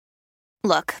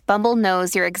Look, Bumble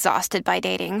knows you're exhausted by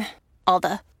dating. All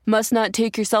the must not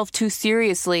take yourself too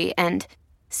seriously and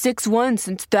 6'1"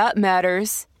 since that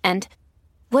matters. And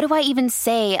what do I even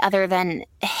say other than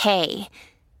hey?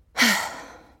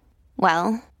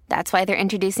 Well, that's why they're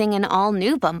introducing an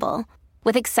all-new Bumble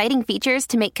with exciting features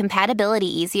to make compatibility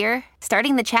easier,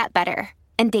 starting the chat better,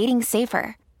 and dating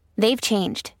safer. They've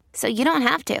changed, so you don't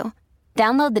have to.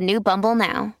 Download the new Bumble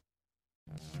now.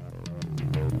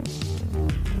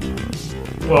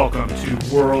 Welcome to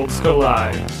Worlds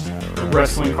Collide, a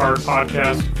wrestling card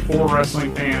podcast for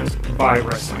wrestling fans by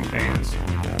wrestling fans,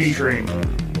 featuring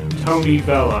Tony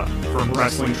Vella from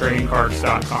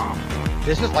WrestlingTradingCards.com.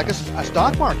 This is like a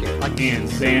stock market. And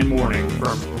Zan Morning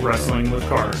from Wrestling with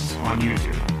Cards on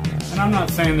YouTube. And I'm not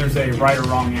saying there's a right or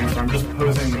wrong answer, I'm just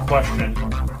posing the question.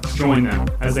 Join them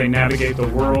as they navigate the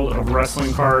world of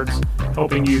wrestling cards,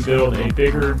 helping you build a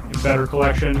bigger and better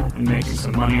collection and making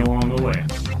some money along the way.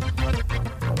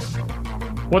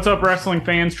 What's up, wrestling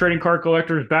fans, trading card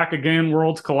collectors? Back again,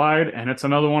 Worlds Collide, and it's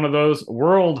another one of those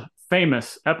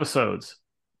world-famous episodes.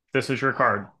 This is your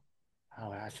card.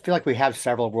 Oh, I feel like we have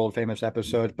several world-famous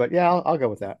episodes, but yeah, I'll go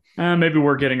with that. Maybe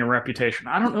we're getting a reputation.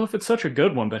 I don't know if it's such a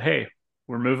good one, but hey,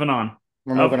 we're moving on.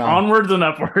 We're moving on. Onwards and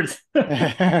upwards. All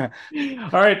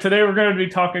right, today we're going to be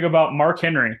talking about Mark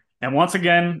Henry. And once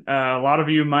again, a lot of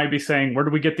you might be saying, where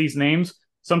do we get these names?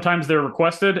 Sometimes they're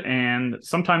requested, and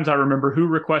sometimes I remember who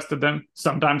requested them.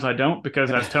 Sometimes I don't, because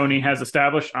as Tony has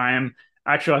established, I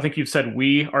think you've said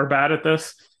we are bad at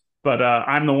this, but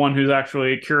I'm the one who's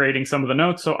actually curating some of the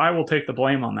notes, so I will take the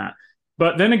blame on that.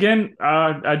 But then again,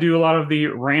 I do a lot of the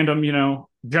random,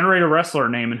 generate a wrestler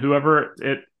name, and whoever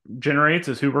it generates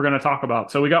is who we're going to talk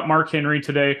about. So we got Mark Henry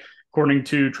today, according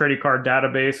to Trading Card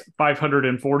Database,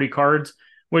 540 cards.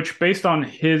 Which, based on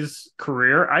his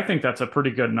career, I think that's a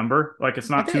pretty good number. Like, it's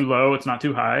not too low, it's not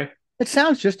too high. It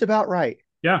sounds just about right.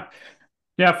 Yeah.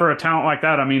 Yeah, for a talent like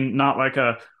that, I mean, not like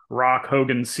a Rock,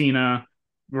 Hogan, Cena,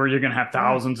 where you're going to have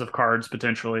thousands of cards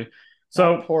potentially.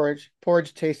 So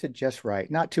porridge tasted just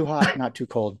right. Not too hot, not too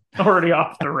cold. Already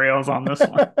off the rails on this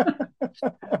one.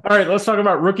 All right, let's talk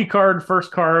about rookie card.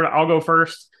 First card, I'll go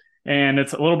first. And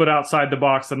it's a little bit outside the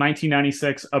box. The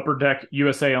 1996 Upper Deck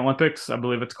USA Olympics. I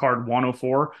believe it's card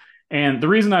 104. And the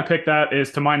reason I picked that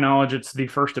is, to my knowledge, it's the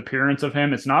first appearance of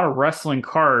him. It's not a wrestling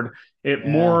card. It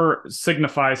more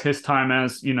signifies his time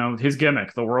as, his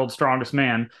gimmick, the world's strongest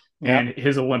man, and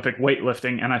his Olympic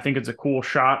weightlifting. And I think it's a cool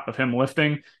shot of him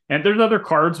lifting. And there's other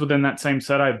cards within that same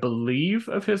set, I believe,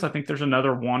 of his. I think there's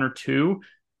another one or two.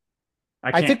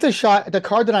 I think the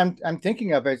card that I'm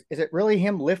thinking of is it really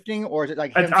him lifting, or is it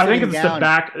like him I think it's down? the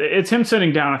back. It's him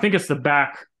sitting down. I think it's the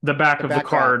back of the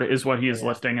card is what he is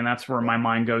lifting, and that's where my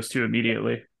mind goes to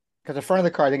immediately. Because the front of the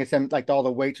card, I think it's him, like all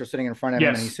the weights are sitting in front of him,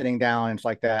 and he's sitting down, and it's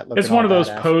like that. It's one of those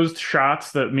posed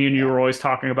shots that me and you were always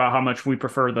talking about, how much we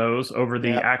prefer those over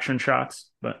the action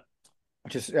shots. But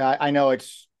which is, I know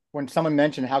it's, when someone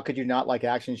mentioned how could you not like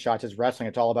action shots as wrestling,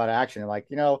 it's all about action. And like,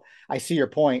 I see your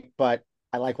point, but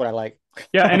I like what I like.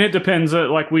 Yeah, and it depends.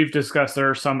 Like we've discussed, there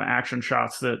are some action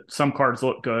shots that some cards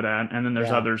look good at, and then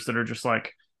there's others that are just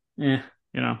like, I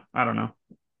don't know.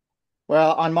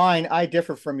 Well, on mine, I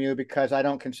differ from you because I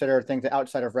don't consider things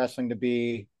outside of wrestling to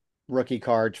be rookie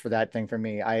cards for that thing for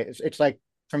me. It's like,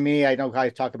 for me, I know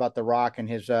guys talk about The Rock and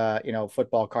his,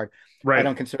 football card. Right. I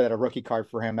don't consider that a rookie card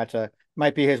for him.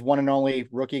 Might be his one and only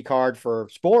rookie card for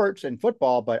sports and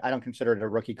football, but I don't consider it a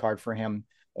rookie card for him.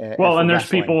 Well, and there's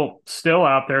people still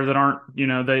out there that aren't,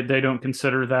 they don't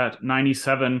consider that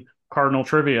 97 Cardinal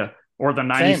trivia or the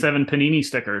 97 Panini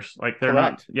stickers. Like they're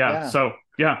Correct. not. Yeah. So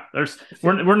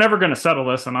we're never going to settle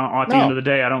this. And at the end of the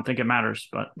day, I don't think it matters,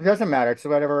 but it doesn't matter. It's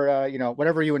whatever,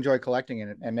 whatever you enjoy collecting,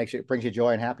 and brings you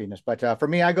joy and happiness. But for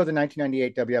me, I go the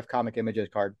 1998 WF Comic Images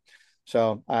card.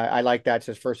 So I like that. It's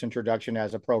his first introduction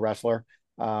as a pro wrestler.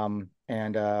 I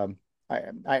kind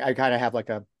of have like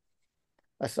a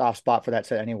soft spot for that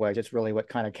set anyways. It's really what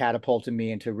kind of catapulted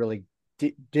me into really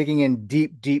digging in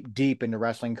deep into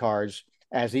wrestling cards,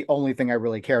 as the only thing I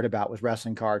really cared about was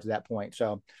wrestling cards at that point.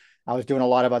 So I was doing a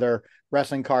lot of other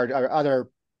wrestling cards or other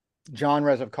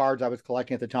genres of cards I was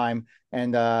collecting at the time.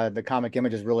 And the Comic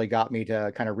Images really got me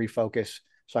to kind of refocus.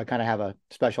 So I kind of have a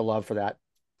special love for that.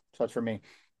 So that's for me.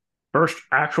 First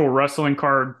actual wrestling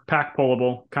card, pack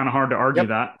pullable. Kind of hard to argue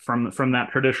that from that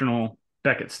traditional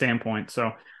Beckett standpoint.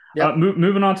 So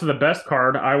moving on to the best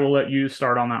card, I will let you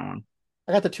start on that one.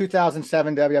 I got the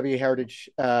 2007 WWE Heritage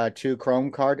 2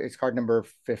 Chrome card. It's card number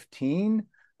 15.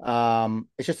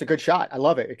 It's just a good shot. I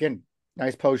love it. Again,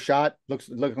 nice pose shot.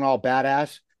 Looking all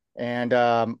badass. And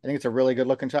I think it's a really good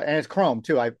looking shot. And it's Chrome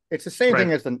too. It's the same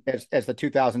thing as the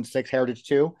 2006 Heritage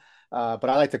 2. But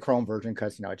I like the chrome version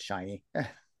because it's shiny.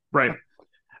 Right.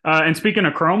 And speaking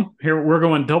of chrome, here we're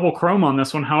going double chrome on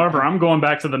this one. However, I'm going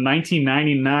back to the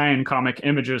 1999 Comic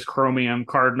Images Chromium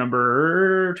card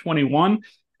number 21.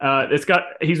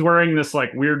 He's wearing this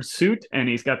like weird suit and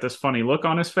he's got this funny look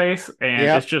on his face, and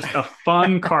it's just a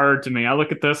fun card to me. I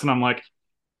look at this and I'm like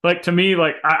to me,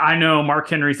 like I know Mark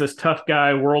Henry's this tough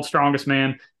guy, world's strongest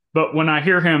man. But when I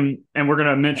hear him, and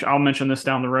I'll mention this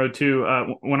down the road too.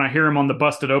 When I hear him on the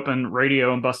Busted Open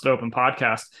radio and Busted Open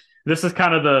podcast, this is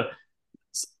kind of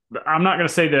I'm not going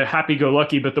to say the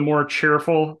happy-go-lucky, but the more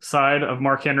cheerful side of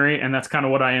Mark Henry, and that's kind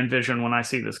of what I envision when I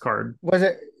see this card.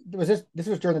 This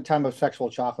was during the time of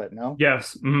Sexual Chocolate, no?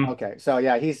 Yes. Mm-hmm. Okay, so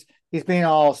yeah, he's being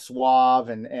all suave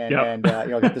and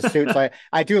the suits.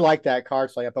 I do like that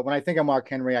card, but when I think of Mark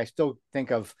Henry, I still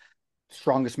think of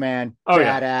strongest man,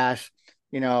 badass.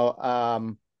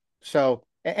 So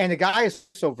and the guy is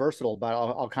so versatile about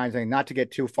all kinds of things. Not to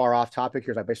get too far off topic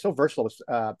here, but he's so versatile with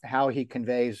how he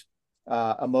conveys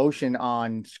emotion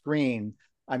on screen.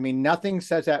 I mean, nothing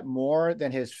says that more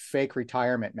than his fake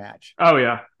retirement match. Oh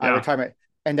yeah. Retirement,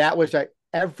 and that was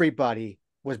everybody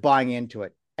was buying into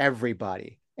it.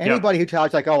 Anybody who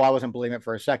tells like, oh, I wasn't believing it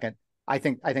for a second, I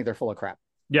think they're full of crap.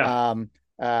 Yeah.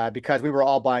 Because we were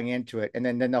all buying into it, and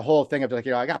then the whole thing of like,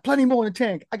 I got plenty more in the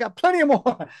tank. I got plenty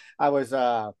more. It was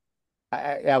awesome.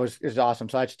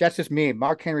 So that's just me.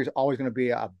 Mark Henry is always going to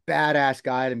be a badass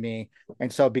guy to me,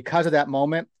 and so because of that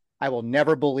moment, I will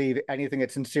never believe anything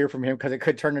that's sincere from him because it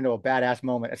could turn into a badass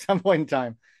moment at some point in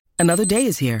time. Another day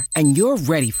is here, and you're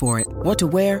ready for it. What to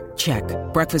wear? Check.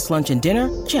 Breakfast, lunch, and dinner?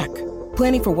 Check.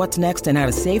 Planning for what's next and how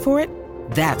to save for it?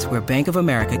 That's where Bank of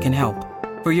America can help.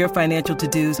 For your financial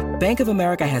to-dos, Bank of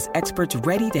America has experts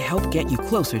ready to help get you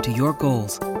closer to your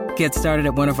goals. Get started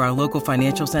at one of our local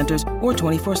financial centers or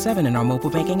 24/7 in our mobile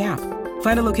banking app.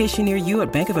 Find a location near you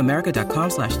at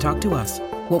bankofamerica.com/talktous.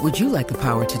 What would you like the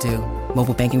power to do?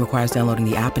 Mobile banking requires downloading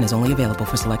the app and is only available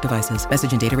for select devices.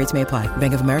 Message and data rates may apply.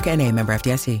 Bank of America N.A., member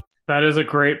FDIC. That is a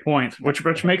great point,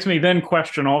 which makes me then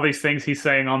question all these things he's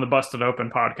saying on the Busted Open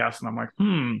podcast. And I'm like,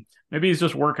 maybe he's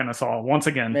just working us all once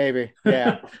again. Maybe.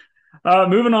 Yeah.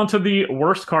 Moving on to the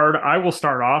worst card, I will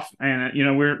start off. And,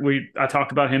 I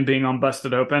talked about him being on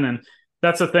Busted Open. And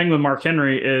that's the thing with Mark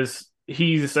Henry is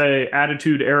he's a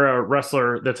Attitude Era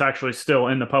wrestler that's actually still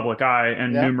in the public eye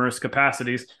in numerous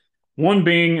capacities. One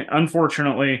being,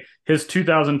 unfortunately, his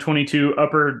 2022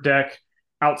 Upper Deck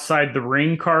Outside the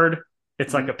Ring card.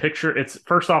 It's like a picture. It's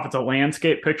first off, it's a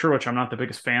landscape picture, which I'm not the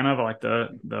biggest fan of. I like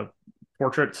the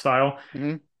portrait style.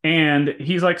 Mm-hmm. And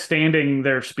he's like standing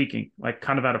there speaking, like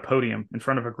kind of at a podium in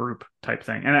front of a group type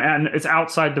thing. And it's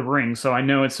outside the ring. So I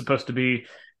know it's supposed to be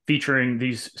featuring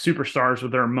these superstars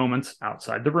with their moments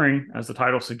outside the ring, as the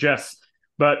title suggests.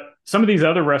 But some of these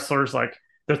other wrestlers, like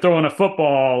they're throwing a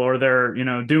football or they're,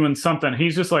 doing something.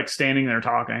 He's just like standing there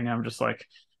talking. I'm just like,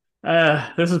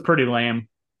 this is pretty lame.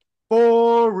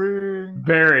 Boring.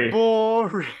 Very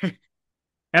boring.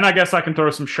 And I guess I can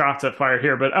throw some shots at fire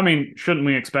here, but I mean, shouldn't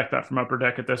we expect that from Upper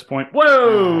Deck at this point?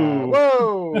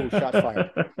 Whoa! Shots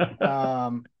fired.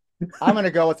 I'm going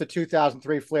to go with the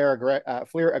 2003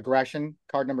 Fleer Aggression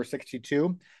card number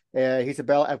 62. He's a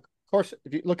bell. Of course,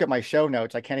 if you look at my show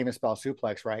notes, I can't even spell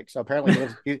suplex right. So apparently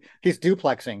he's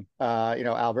duplexing,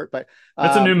 Albert. But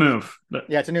that's a new move.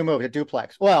 Yeah, it's a new move. A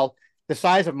duplex. Well, the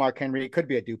size of Mark Henry could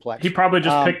be a duplex. He probably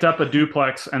just picked up a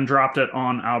duplex and dropped it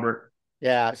on Albert.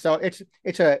 Yeah, so it's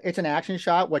an action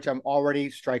shot, which I'm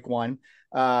already strike one,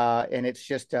 and it's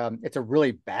just it's a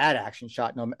really bad action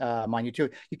shot, mind you too.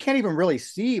 You can't even really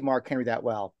see Mark Henry that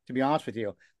well, to be honest with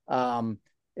you.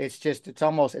 It's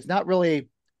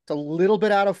a little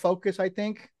bit out of focus, I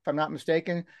think, if I'm not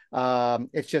mistaken.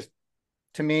 It's just,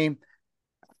 to me,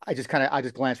 I just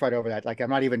glance right over that. Like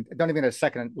don't even a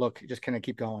second look, just kind of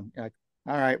keep going. Like,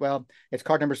 all right, well, it's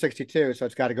card number 62, so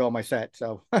it's got to go on my set.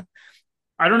 So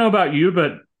I don't know about you,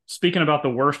 but speaking about the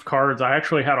worst cards, I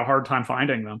actually had a hard time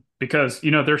finding them because,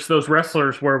 there's those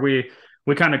wrestlers where we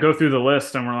kind of go through the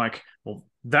list and we're like, well,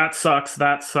 that sucks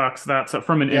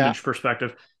from an image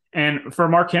perspective. And for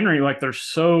Mark Henry, like there's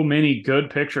so many good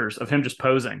pictures of him just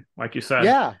posing, like you said.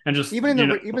 Yeah. And just even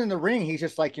in the ring, he's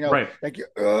just like, right. Like he's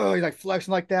like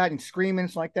flexing like that and screaming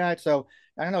like that. So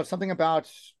I don't know, something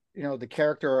about the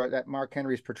character that Mark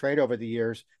Henry's portrayed over the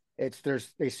years.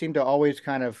 They seem to always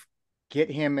kind of get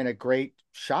him in a great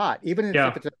shot, even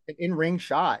if it's an in-ring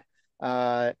shot.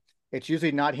 It's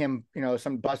usually not him,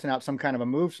 some busting out some kind of a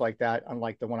moves like that,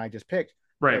 unlike the one I just picked.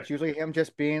 Right. It's usually him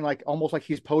just being like almost like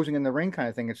he's posing in the ring kind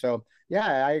of thing. And so, yeah,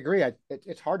 I agree.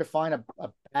 It's hard to find a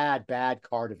bad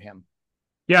card of him.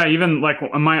 Yeah, even like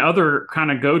my other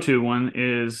kind of go-to one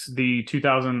is the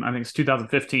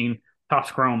 2015 Topps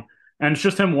Chrome. And it's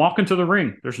just him walking to the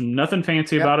ring. There's nothing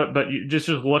fancy Yep. about it, but you just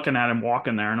looking at him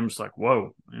walking there, and I'm just like,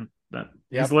 whoa, man, Yep.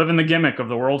 he's living the gimmick of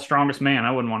the world's strongest man.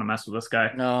 I wouldn't want to mess with this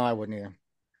guy. No, I wouldn't either.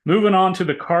 Moving on to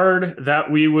the card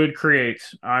that we would create.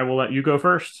 I will let you go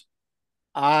first.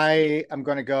 I am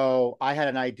going to go. I had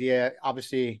an idea.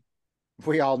 Obviously,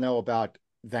 we all know about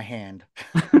the hand.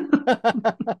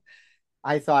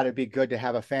 I thought it'd be good to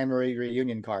have a family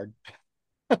reunion card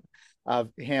of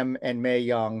him and Mae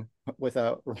Young with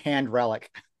a hand relic.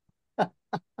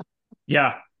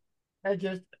 Yeah.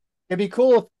 It'd be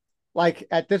cool if, like,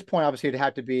 at this point, obviously, it'd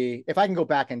have to be, if I can go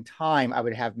back in time, I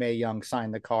would have Mae Young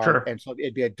sign the card. Sure. And so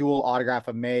it'd be a dual autograph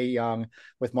of Mae Young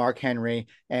with Mark Henry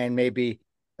and maybe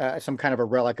some kind of a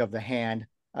relic of the hand.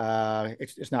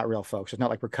 It's not real, folks. It's not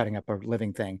like we're cutting up a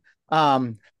living thing.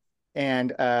 And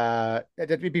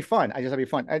it'd be fun. It'd be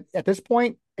fun. At this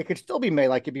point, it could still be made.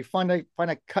 Like, it'd be fun to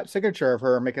find a cut signature of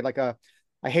her and make it like a.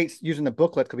 I hate using the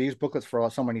booklet because we use booklets for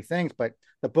so many things, but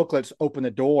the booklets open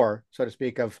the door, so to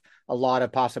speak, of a lot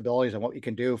of possibilities and what you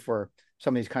can do for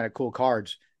some of these kind of cool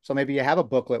cards. So maybe you have a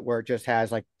booklet where it just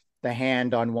has like the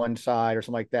hand on one side or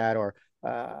something like that, or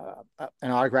an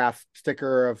autograph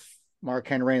sticker of Mark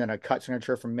Henry and then a cut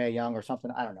signature from Mae Young or something.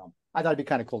 I don't know. I thought it'd be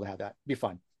kind of cool to have that. It'd be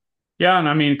fun. Yeah, and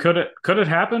I mean, could it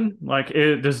happen? Like,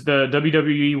 does the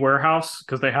WWE warehouse,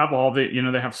 because they have all the,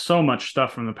 they have so much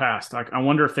stuff from the past. Like, I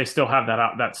wonder if they still have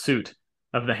that suit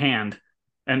of the hand,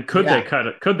 and could they cut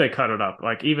it? Could they cut it up?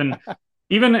 Like, even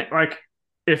like,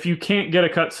 if you can't get a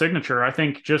cut signature, I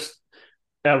think just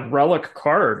a relic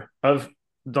card of,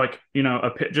 like,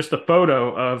 just a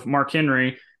photo of Mark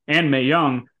Henry and Mae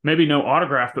Young, maybe no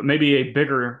autograph, but maybe a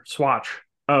bigger swatch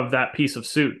of that piece of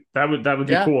suit. That would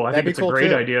be cool. I think it's a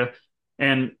great idea.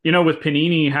 And, with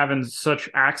Panini having such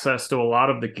access to a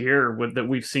lot of the gear that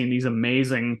we've seen, these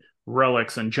amazing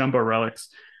relics and jumbo relics,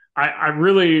 I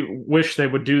really wish they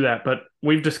would do that. But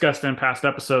we've discussed in past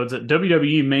episodes that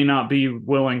WWE may not be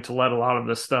willing to let a lot of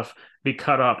this stuff be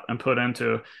cut up and put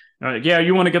into.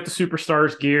 You want to get the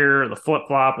superstars gear, the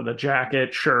flip-flop, or the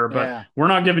jacket, sure, but we're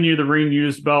not giving you the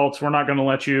ring-used belts. We're not going to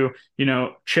let you,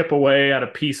 chip away at a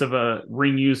piece of a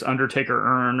ring-used Undertaker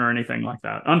urn or anything like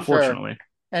that, unfortunately. Sure.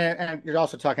 And you're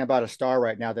also talking about a star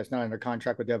right now that's not under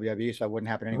contract with WWE, so it wouldn't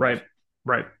happen anyway.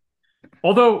 Right.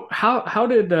 Although, how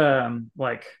did I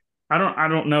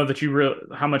don't know that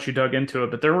how much you dug into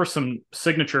it, but there were some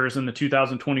signatures in the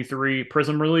 2023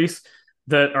 Prism release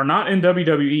that are not in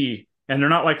WWE, and they're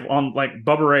not like on like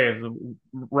Bubba Ray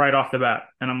right off the bat.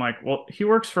 And I'm like, well, he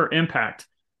works for Impact.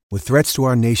 With threats to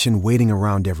our nation waiting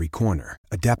around every corner,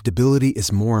 adaptability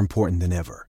is more important than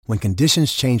ever. When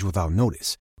conditions change without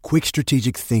notice, quick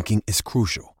strategic thinking is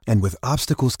crucial, and with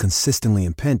obstacles consistently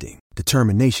impending,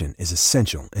 determination is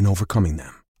essential in overcoming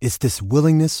them. It's this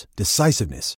willingness,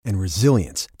 decisiveness, and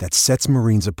resilience that sets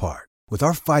Marines apart. With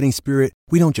our fighting spirit,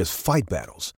 we don't just fight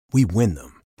battles, we win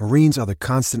them. Marines are the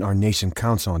constant our nation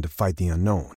counts on to fight the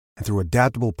unknown, and through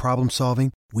adaptable problem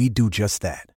solving, we do just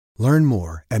that. Learn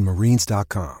more at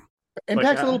Marines.com.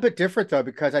 Impact's a little bit different, though,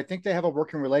 because I think they have a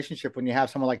working relationship when you have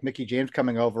someone like Mickie James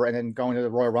coming over and then going to the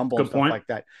Royal Rumble and stuff like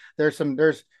that.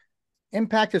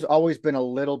 Impact has always been a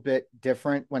little bit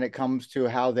different when it comes to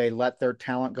how they let their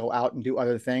talent go out and do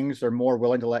other things. They're more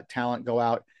willing to let talent go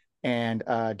out and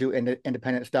do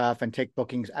independent stuff and take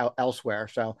bookings out elsewhere.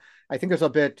 So I think there's a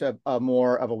bit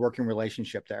more of a working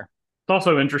relationship there. It's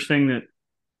also interesting that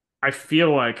I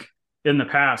feel like in the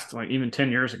past, like even 10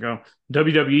 years ago,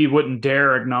 WWE wouldn't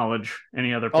dare acknowledge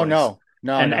any other place. Oh, no.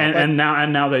 And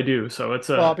now they do. So it's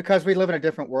because we live in a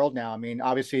different world now. I mean,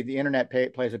 obviously the internet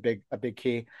plays a big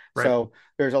key. Right. So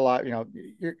there's a lot,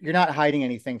 you're not hiding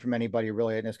anything from anybody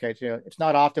really in this case. It's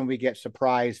not often we get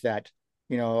surprised that,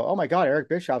 oh my God, Eric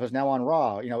Bischoff is now on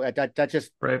Raw. That just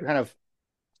kind of,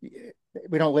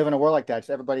 we don't live in a world like that.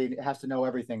 So everybody has to know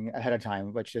everything ahead of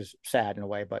time, which is sad in a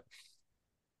way, but.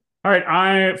 All right,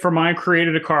 I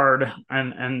created a card,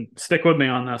 and stick with me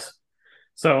on this.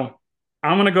 So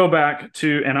I'm going to go back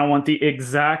to, and I want the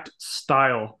exact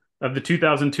style of the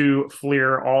 2002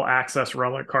 Fleer All Access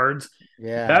Relic cards.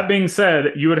 Yeah. That being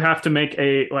said, you would have to make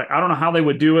I don't know how they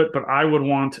would do it, but I would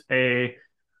want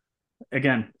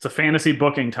again, it's a fantasy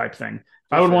booking type thing.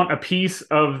 I would want a piece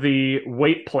of the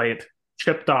weight plate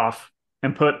chipped off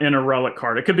and put in a relic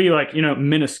card. It could be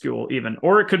minuscule even,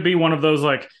 or it could be one of those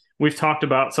we've talked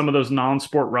about some of those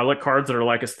non-sport relic cards that are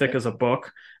like as thick as a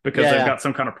book because they've got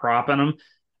some kind of prop in them.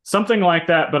 Something like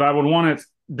that, but I would want it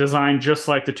designed just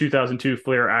like the 2002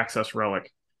 Fleer Access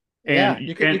Relic. And,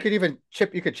 you could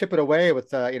chip it away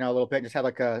with a little bit and just have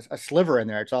like a sliver in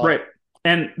there. It's all right.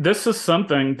 And this is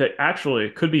something that actually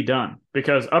could be done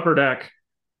because Upper Deck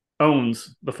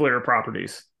owns the Fleer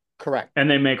properties. Correct. And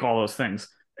they make all those things.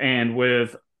 And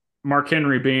with Mark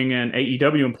Henry being an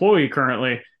AEW employee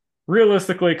currently,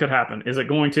 realistically, it could happen. Is it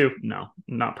going to? No,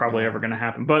 not probably ever going to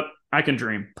happen. But I can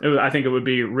dream. I think it would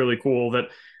be really cool that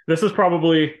this is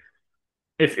probably,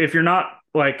 if you're not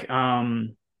like,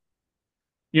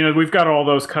 we've got all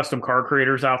those custom card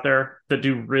creators out there that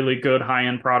do really good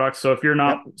high-end products. So if you're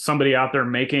not somebody out there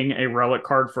making a relic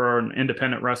card for an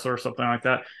independent wrestler or something like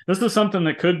that, this is something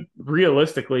that could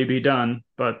realistically be done.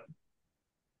 But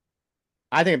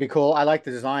I think it'd be cool. I like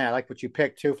the design. I like what you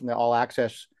picked too from the All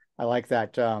Access. I like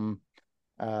that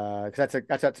because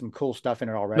that's got some cool stuff in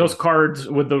it already. Those cards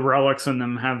with the relics in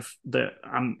them have the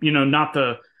not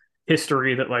the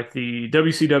history that like the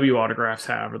WCW autographs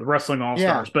have or the Wrestling All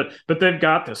Stars, but they've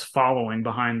got this following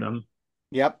behind them.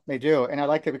 Yep, they do, and I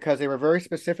liked it because they were very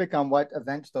specific on what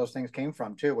events those things came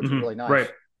from too, which is really nice. Right.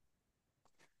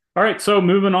 All right, so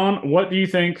moving on, what do you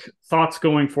think thoughts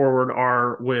going forward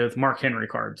are with Mark Henry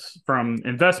cards from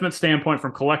investment standpoint,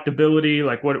 from collectability?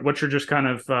 Like, what's your just kind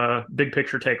of big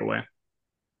picture takeaway?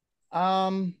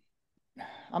 I'm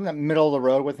the middle of the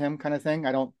road with him kind of thing.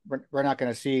 We're not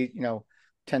going to see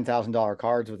 $10,000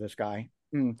 cards with this guy.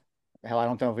 Hell, I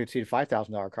don't know if we'd see a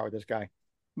 $5,000 card with this guy,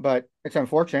 but it's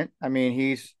unfortunate. I mean,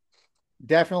 he's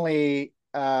definitely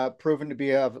proven to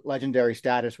be of legendary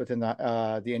status within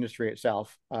the industry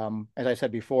itself. As I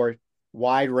said before,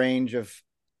 wide range of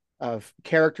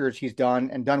characters he's done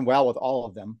and done well with all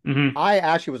of them. I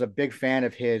actually was a big fan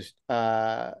of his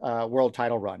world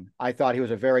title run. I thought he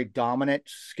was a very dominant,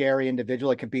 scary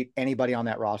individual that could beat anybody on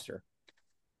that roster.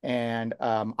 And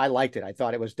I liked it. I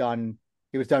thought he was done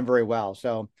very well.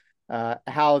 So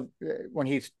when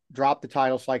he's dropped the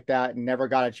titles like that and never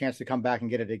got a chance to come back and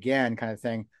get it again kind of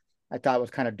thing, I thought it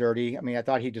was kind of dirty. I mean, I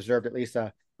thought he deserved at least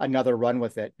another run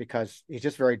with it because he's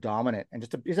just very dominant and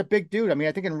he's a big dude. I mean,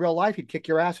 I think in real life, he'd kick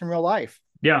your ass in real life.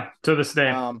 Yeah, to this day.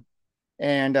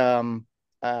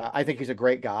 I think he's a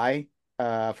great guy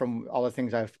from all the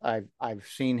things I've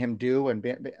seen him do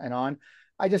and on.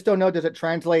 I just don't know. Does it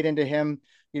translate into him,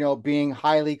 being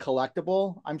highly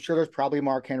collectible? I'm sure there's probably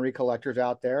Mark Henry collectors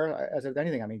out there as of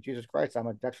anything. I mean, Jesus Christ, I'm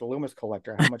a Dexter Loomis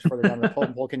collector. How much further down the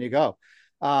totem pole can you go?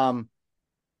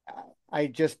 I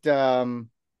just, I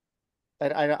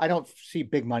don't see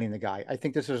big money in the guy. I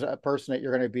think this is a person that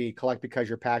you're going to collect because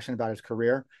you're passionate about his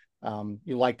career.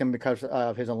 You liked him because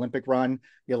of his Olympic run.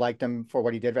 You liked him for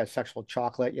what he did as Sexual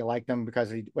Chocolate. You liked him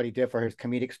because what he did for his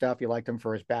comedic stuff. You liked him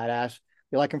for his badass.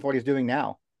 You like him for what he's doing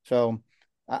now. So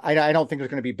I don't think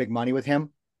there's going to be big money with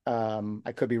him.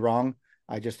 I could be wrong.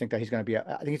 I just think that he's going to be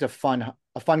I think he's a fun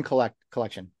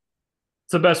collection.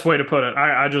 It's the best way to put it.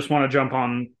 I just want to jump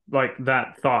on like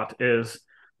that thought is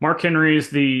Mark Henry is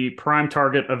the prime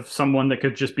target of someone that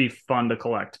could just be fun to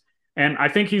collect. And I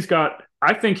think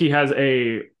he has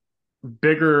a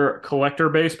bigger collector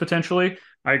base potentially.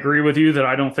 I agree with you that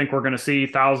I don't think we're going to see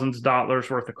thousands of dollars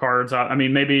worth of cards out. I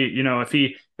mean, maybe, if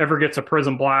he ever gets a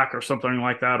Prism Black or something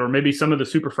like that, or maybe some of the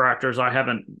Superfractors, I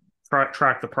haven't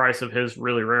tracked the price of his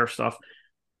really rare stuff.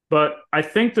 But I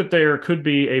think that there could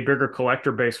be a bigger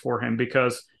collector base for him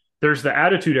because there's the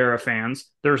Attitude Era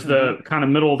fans, there's the kind of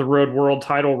middle of the road world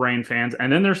title reign fans,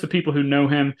 and then there's the people who know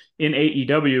him in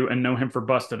AEW and know him for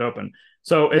Busted Open.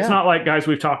 So it's not like guys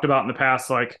we've talked about in the past,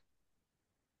 like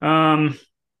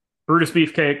Brutus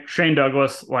Beefcake, Shane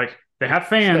Douglas, like they have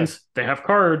fans, they have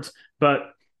cards,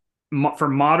 but for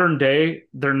modern day,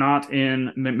 maybe they're not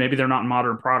in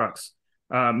modern products.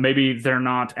 Maybe they're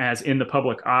not as in the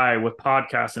public eye with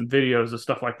podcasts and videos and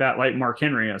stuff like that, like Mark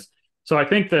Henry is. So I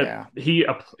think that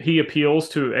he appeals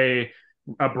to a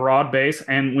broad base.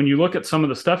 And when you look at some of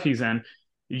the stuff he's in,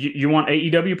 you want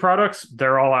AEW products,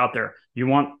 they're all out there. You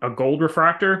want a gold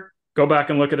refractor, go back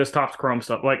and look at his Topps Chrome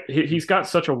stuff. Like he's got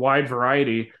such a wide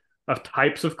variety of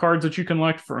types of cards that you can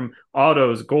collect, from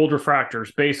autos, gold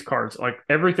refractors, base cards, like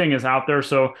everything is out there.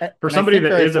 So for somebody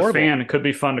that is a fan, it could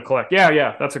be fun to collect.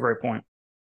 Yeah, that's a great point.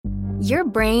 Your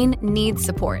brain needs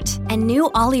support, and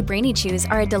new Ollie Brainy Chews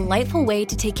are a delightful way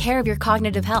to take care of your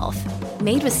cognitive health.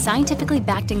 Made with scientifically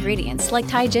backed ingredients like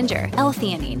Thai ginger,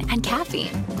 L-theanine, and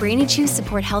caffeine, Brainy Chews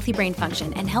support healthy brain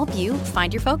function and help you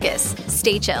find your focus,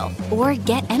 stay chill, or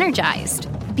get energized.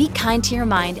 Be kind to your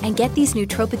mind and get these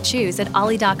nootropic chews at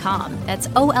ollie.com. That's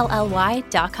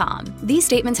OLLY.com. These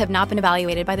statements have not been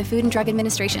evaluated by the Food and Drug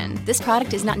Administration. This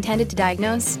product is not intended to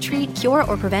diagnose, treat, cure,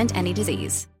 or prevent any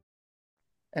disease.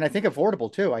 And I think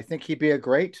affordable too. I think he'd be a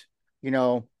great,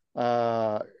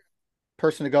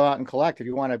 person to go out and collect. If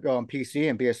you want to go on PC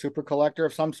and be a super collector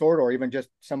of some sort, or even just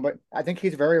somebody, I think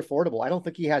he's very affordable. I don't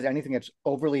think he has anything that's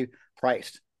overly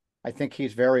priced. I think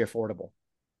he's very affordable.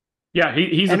 Yeah,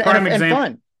 he's a prime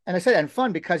example. and I said, and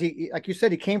fun because like you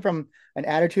said, he came from an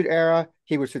attitude era.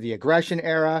 He was through the aggression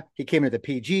era. He came into the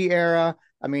PG era.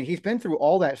 I mean, he's been through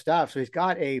all that stuff. So he's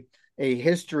got a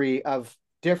history of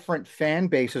different fan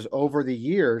bases over the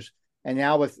years. And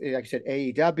now with, like I said,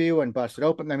 AEW and Busted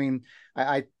Open, I mean,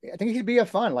 I think he'd be a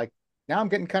fun. Like now I'm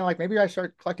getting kind of like, maybe I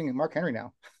start collecting Mark Henry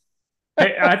now.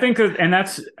 I think that, and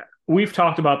we've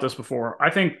talked about this before.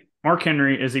 I think Mark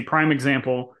Henry is a prime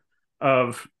example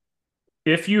of,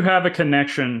 if you have a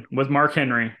connection with Mark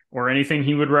Henry or anything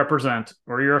he would represent,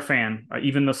 or you're a fan,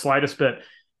 even the slightest bit,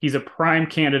 he's a prime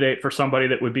candidate for somebody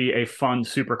that would be a fun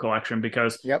super collection,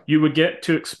 because you would get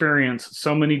to experience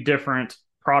so many different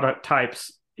product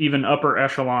types, even upper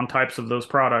echelon types of those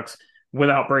products,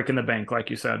 without breaking the bank, like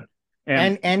you said.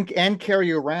 And carry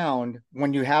you around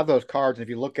when you have those cards. If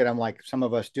you look at them, like some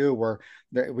of us do, where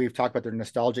we've talked about their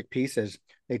nostalgic pieces,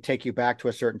 they take you back to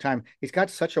a certain time. He's got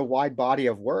such a wide body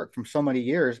of work from so many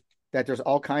years that there's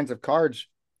all kinds of cards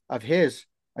of his,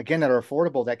 again, that are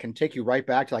affordable, that can take you right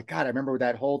back to, like, God, I remember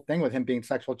that whole thing with him being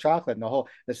Sexual Chocolate and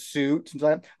the suits and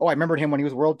stuff. Oh, I remember him when he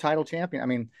was world title champion. I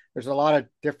mean, there's a lot of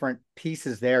different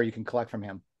pieces there you can collect from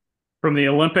him. From the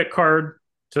Olympic card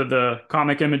to the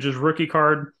Comic Images rookie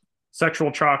card,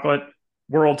 Sexual Chocolate,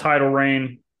 world title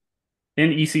reign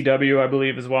in ECW, I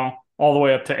believe, as well, all the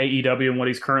way up to AEW and what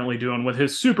he's currently doing with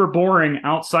his super boring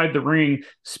outside the ring,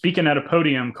 speaking at a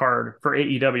podium card for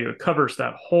AEW. It covers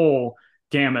that whole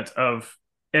gamut of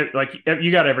it. Like, you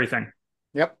got everything.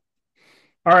 Yep.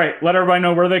 All right. Let everybody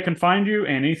know where they can find you,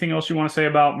 and anything else you want to say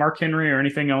about Mark Henry or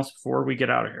anything else before we get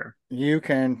out of here. You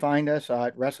can find us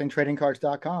at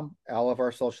WrestlingTradingCards.com. All of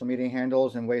our social media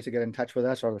handles and ways to get in touch with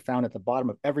us are found at the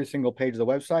bottom of every single page of the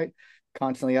website.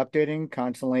 Constantly updating,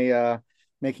 constantly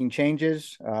making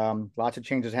changes. Lots of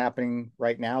changes happening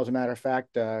right now, as a matter of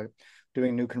fact.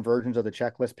 Doing new conversions of the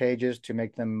checklist pages to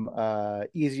make them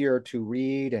easier to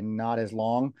read and not as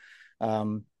long.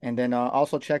 And then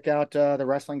also check out the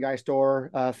Wrestling Guy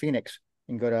store, Phoenix.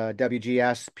 You can go to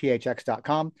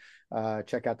WGSPHX.com.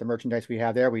 Check out the merchandise we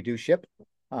have there. We do ship.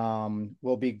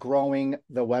 We'll be growing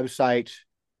the website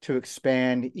to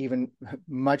expand even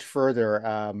much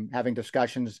further, having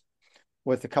discussions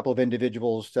with a couple of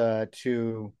individuals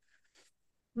to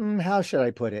how should I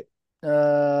put it?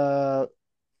 We'll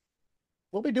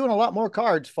be doing a lot more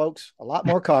cards, folks. A lot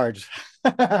more cards.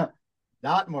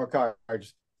 Not more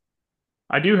cards.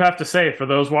 I do have to say, for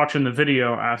those watching the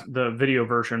video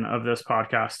version of this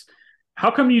podcast, how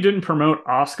come you didn't promote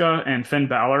Asuka and Finn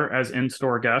Balor as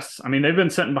in-store guests? I mean, they've been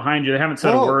sitting behind you. They haven't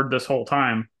said a word this whole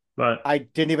time, but I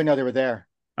didn't even know they were there.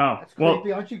 Oh, that's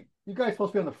creepy. Aren't you guys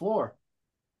supposed to be on the floor?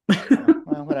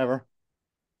 Well, whatever.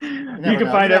 You can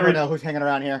find everyone know who's hanging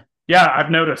around here. Yeah, I've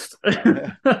noticed,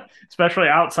 especially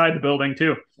outside the building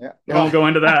too. Yeah, we won't go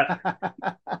into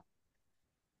that.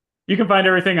 You can find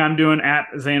everything I'm doing at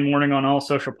Zan Warning on all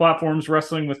social platforms,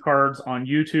 Wrestling with Cards on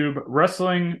YouTube,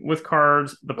 Wrestling with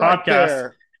Cards, the podcast.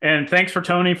 There. And thanks for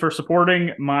Tony for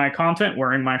supporting my content,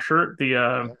 wearing my shirt,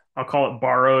 I'll call it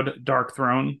borrowed Dark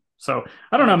Throne. So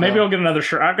I don't know, maybe I'll get another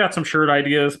shirt. I've got some shirt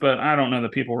ideas, but I don't know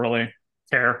that people really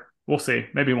care. We'll see.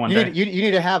 Maybe one day. You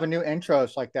need to have a new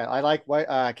intros like that. I like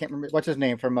I can't remember what's his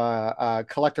name from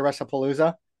Collector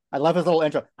WrestlePalooza. I love his little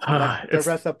intro. The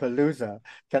WrestlePalooza.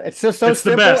 It's just so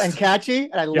simple and catchy,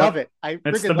 and I love it. I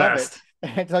freaking love it.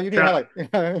 And so you need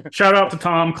to shout out to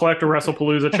Tom, Collector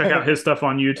WrestlePalooza. Check out his stuff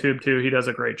on YouTube too. He does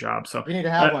a great job. So you need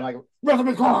to have one like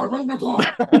Wrestling Card. Maybe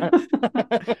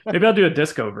I'll do a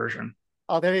disco version.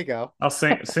 Oh, there you go. I'll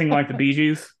sing like the Bee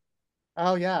Gees.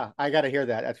 Oh yeah, I got to hear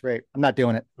that. That's great. I'm not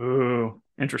doing it. Ooh,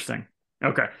 interesting.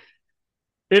 Okay.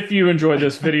 If you enjoyed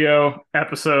this video,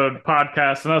 episode,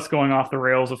 podcast, and us going off the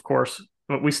rails, of course,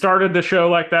 but we started the show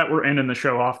like that, we're ending the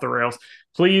show off the rails.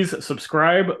 Please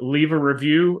subscribe, leave a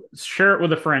review, share it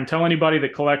with a friend. Tell anybody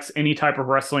that collects any type of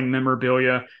wrestling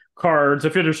memorabilia, cards.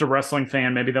 If you're just a wrestling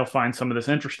fan, maybe they'll find some of this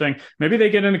interesting. Maybe they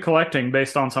get into collecting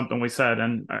based on something we said.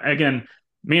 And again,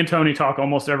 me and Tony talk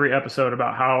almost every episode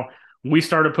about how we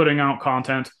started putting out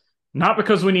content. Not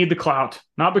because we need the clout,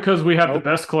 not because we have the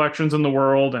best collections in the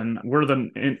world and we're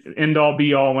the end-all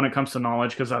be-all when it comes to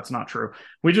knowledge, because that's not true.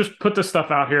 We just put this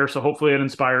stuff out here, so hopefully it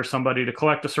inspires somebody to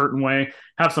collect a certain way,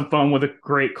 have some fun with a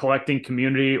great collecting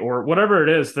community, or whatever it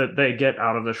is that they get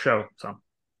out of the show. So,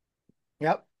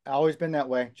 yep, always been that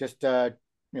way. Just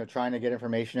trying to get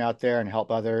information out there and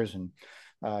help others, and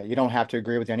you don't have to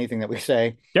agree with anything that we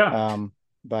say. Yeah,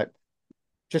 but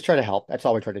just try to help. That's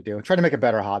all we try to do. Try to make a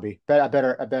better hobby, a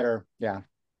better, yeah.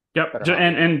 Yep.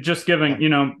 And just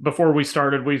giving, before we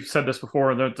started, we've said this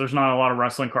before, that there's not a lot of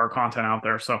wrestling card content out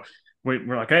there. So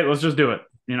we're like, hey, let's just do it.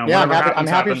 I'm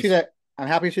happy to see that. I'm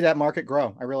happy to see that market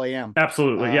grow. I really am.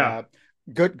 Absolutely. Yeah.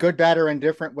 good, bad, or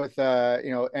indifferent with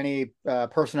any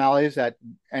personalities that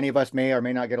any of us may or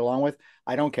may not get along with.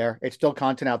 I don't care. It's still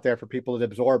content out there for people to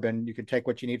absorb, and you can take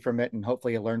what you need from it, and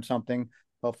hopefully you learn something.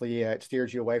 Hopefully it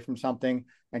steers you away from something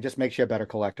and just makes you a better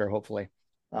collector, hopefully.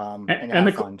 And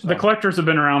the collectors have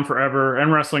been around forever,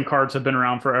 and wrestling cards have been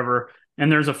around forever.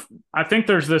 And I think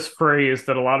there's this phrase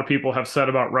that a lot of people have said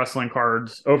about wrestling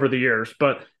cards over the years,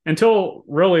 but until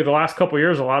really the last couple of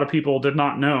years, a lot of people did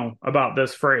not know about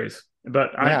this phrase.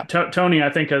 But Tony,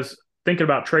 I think, is thinking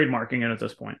about trademarking it at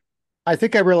this point. I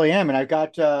think I really am. And I've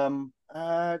got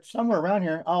somewhere around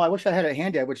here. Oh, I wish I had it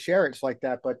handy. I would share it like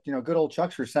that. But, good old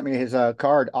Chuckster sent me his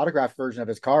autographed version of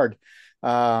his card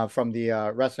from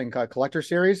the Wrestling Collector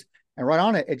Series. And right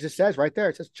on it, it just says right there,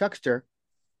 it says Chuckster,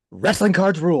 wrestling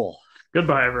cards rule.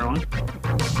 Goodbye, everyone.